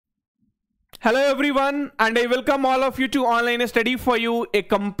Hello everyone, and I welcome all of you to Online Study for You, a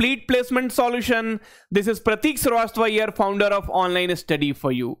complete placement solution. This is Pratik Srivastava here, founder of Online Study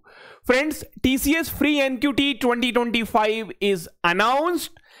for You. Friends, TCS free NQT 2025 is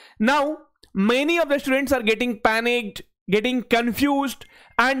announced. Now, many of the students are getting panicked, getting confused,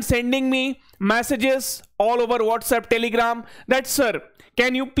 and sending me messages all over WhatsApp, Telegram that, sir,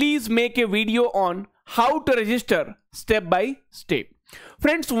 can you please make a video on how to register step by step?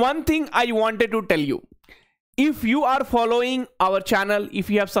 Friends, one thing I wanted to tell you. If you are following our channel, if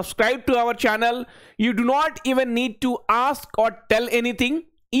you have subscribed to our channel, you do not even need to ask or tell anything.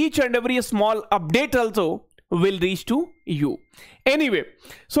 Each and every small update also will reach to you. Anyway,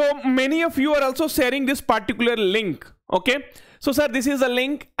 so many of you are also sharing this particular link. Okay. So sir, this is a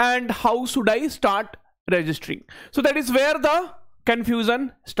link and how should I start registering? So that is where the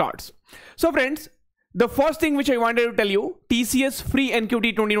confusion starts. So friends, the first thing which I wanted to tell you, TCS free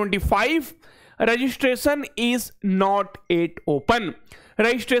NQT 2025 registration is not yet open.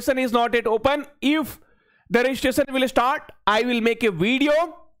 Registration is not yet open. If the registration will start, I will make a video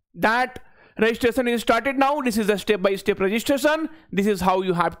that registration is started now. This is a step-by-step registration. This is how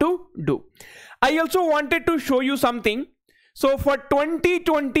you have to do. I also wanted to show you something. So for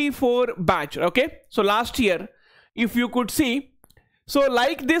 2024 batch, okay, so last year, if you could see, so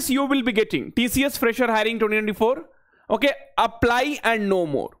like this, you will be getting TCS Fresher Hiring 2024. Okay, apply and no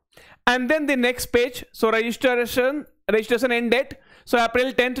more. And then the next page, so registration end date, so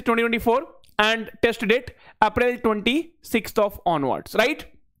April 10th, 2024, and test date, April 26th of onwards, right?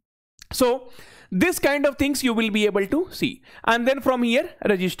 So this kind of things you will be able to see. And then from here,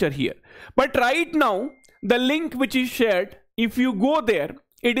 register here. But right now, the link which is shared, if you go there,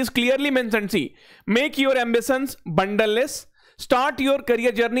 it is clearly mentioned, see, make your ambitions bundleless. Start your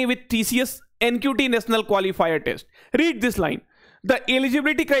career journey with TCS NQT National Qualifier Test. Read this line. The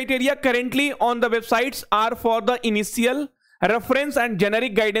eligibility criteria currently on the websites are for the initial reference and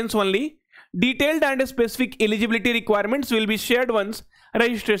generic guidance only. Detailed and specific eligibility requirements will be shared once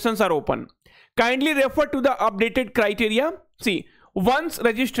registrations are open. Kindly refer to the updated criteria. See, once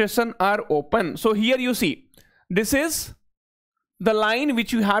registration are open. So here you see, this is the line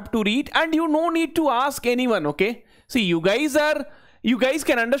which you have to read and you no need to ask anyone, okay? See, you guys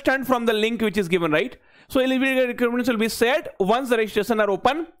can understand from the link which is given, right? So eligibility requirements will be set once the registration are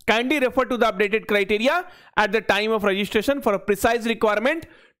open. Kindly refer to the updated criteria at the time of registration for a precise requirement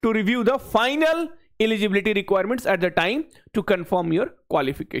to review the final eligibility requirements at the time to confirm your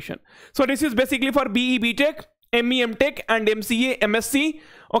qualification. So this is basically for BE, BTech, ME, MTech and MCA, MSc.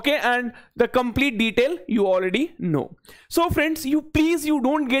 Okay, and the complete detail you already know. So friends, you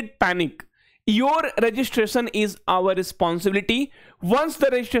don't get panic. Your registration is our responsibility. Once the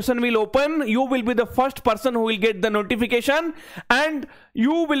registration will open, you will be the first person who will get the notification and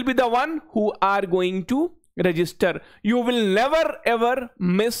you will be the one who are going to register. You will never ever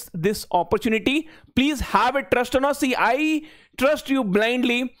miss this opportunity. Please have a trust on us. See, I trust you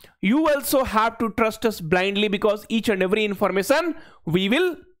blindly. You also have to trust us blindly because each and every information we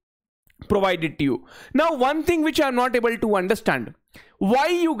will provide it to you. Now, one thing which I am not able to understand, why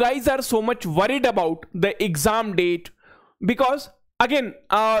you guys are so much worried about the exam date? Because again,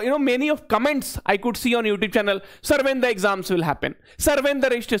 many of comments I could see on YouTube channel, sir, when the exams will happen, sir, when the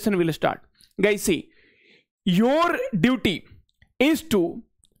registration will start. Guys, see, your duty is to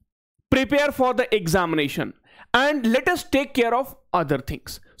prepare for the examination and let us take care of other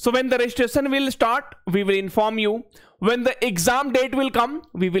things. So when the registration will start, we will inform you. When the exam date will come,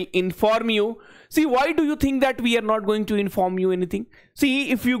 we will inform you. See, why do you think that we are not going to inform you anything?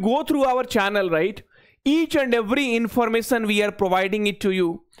 See, if you go through our channel, right, each and every information we are providing it to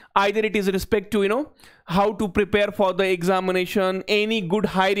you. Either it is respect to, how to prepare for the examination, any good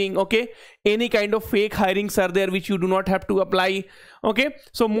hiring, okay, any kind of fake hirings are there which you do not have to apply, okay.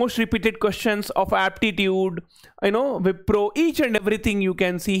 So most repeated questions of aptitude, Wipro, each and everything you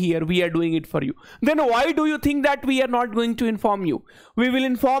can see here, we are doing it for you. Then why do you think that we are not going to inform you? We will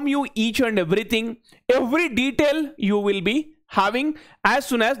inform you each and everything, every detail you will be having as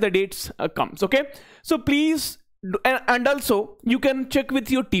soon as the dates comes, okay. So please, and also you can check with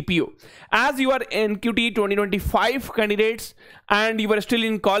your TPO as you are NQT 2025 candidates and you are still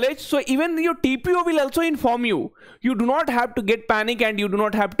in college. So even your TPO will also inform you. You do not have to get panic and you do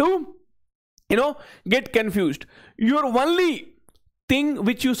not have to, get confused. Your only thing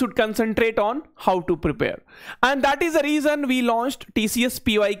which you should concentrate on how to prepare. And that is the reason we launched TCS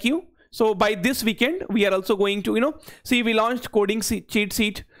PYQ. So by this weekend, we are also going to, see, we launched coding cheat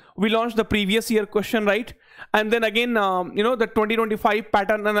sheet. We launched the previous year question, right? and then again the 2025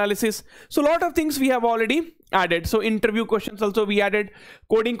 pattern analysis. So a lot of things we have already added. So interview questions also we added,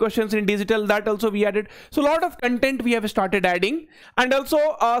 coding questions in digital, that also we added. So a lot of content we have started adding, and also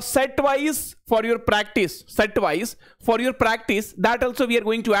set wise for your practice, that also we are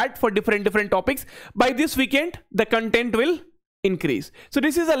going to add for different topics. By this weekend the content will increase. So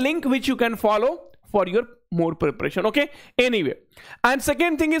this is a link which you can follow for your more preparation. Okay, anyway, and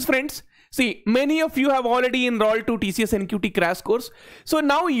second thing is, friends, see, many of you have already enrolled to TCS NQT crash course. So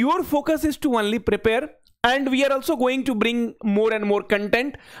now your focus is to only prepare, and we are also going to bring more and more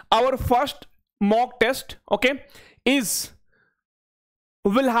content. Our first mock test, okay,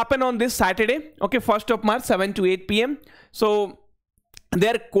 will happen on this Saturday, okay, 1st of March, 7 to 8 p.m. So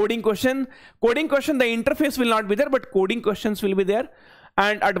their coding question, the interface will not be there, but coding questions will be there,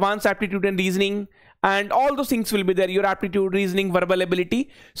 and advanced aptitude and reasoning, and all those things will be there, your aptitude, reasoning, verbal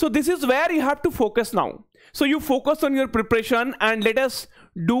ability. So this is where you have to focus now. So you focus on your preparation, and let us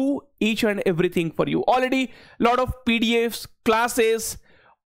do each and everything for you. Already a lot of PDFs, classes,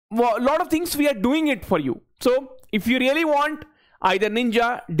 a lot of things we are doing it for you. So if you really want either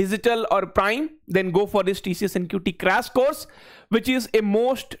Ninja, Digital or Prime, then go for this TCS NQT crash course, which is a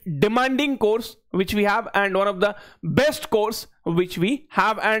most demanding course which we have, and one of the best course which we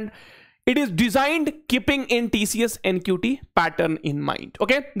have, and it is designed keeping in TCS NQT pattern in mind.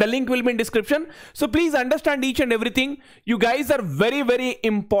 Okay, the link will be in description. So please understand each and everything. You guys are very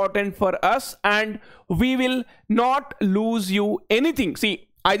important for us, and we will not lose you anything. See,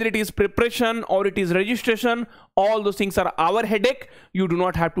 either it is preparation or it is registration, all those things are our headache. You do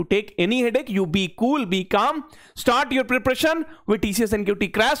not have to take any headache. You be cool, be calm, start your preparation with TCS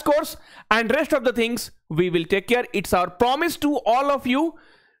NQT crash course, and rest of the things we will take care. It's our promise to all of you.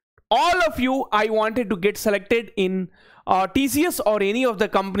 I wanted to get selected in TCS or any of the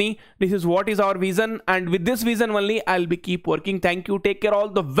company. This is what is our vision, and with this vision only I'll be keep working. Thank you, take care, all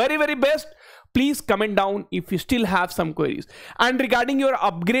the very best. Please comment down if you still have some queries. And regarding your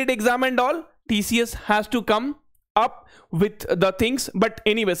upgrade exam and all, TCS has to come up with the things. But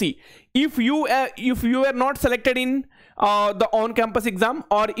anyway, see, if you are not selected in the on-campus exam,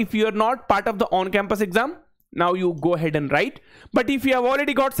 or if you are not part of the on-campus exam, now you go ahead and write. But if you have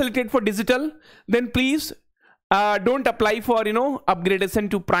already got selected for digital, then please don't apply for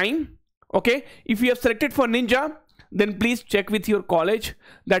upgradation to Prime. Okay, if you have selected for Ninja, then please check with your college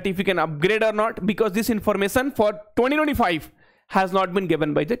that if you can upgrade or not, because this information for 2025 has not been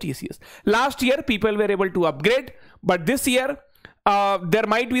given by the TCS. Last year people were able to upgrade, but this year there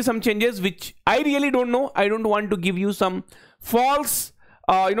might be some changes which I really don't know. I don't want to give you some false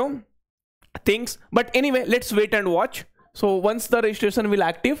things, but anyway, let's wait and watch. So once the registration will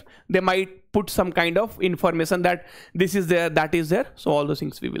active, they might put some kind of information that this is there, that is there. So all those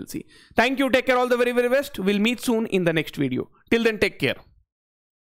things we will see. Thank you, take care, all the very best. We'll meet soon in the next video. Till then, take care.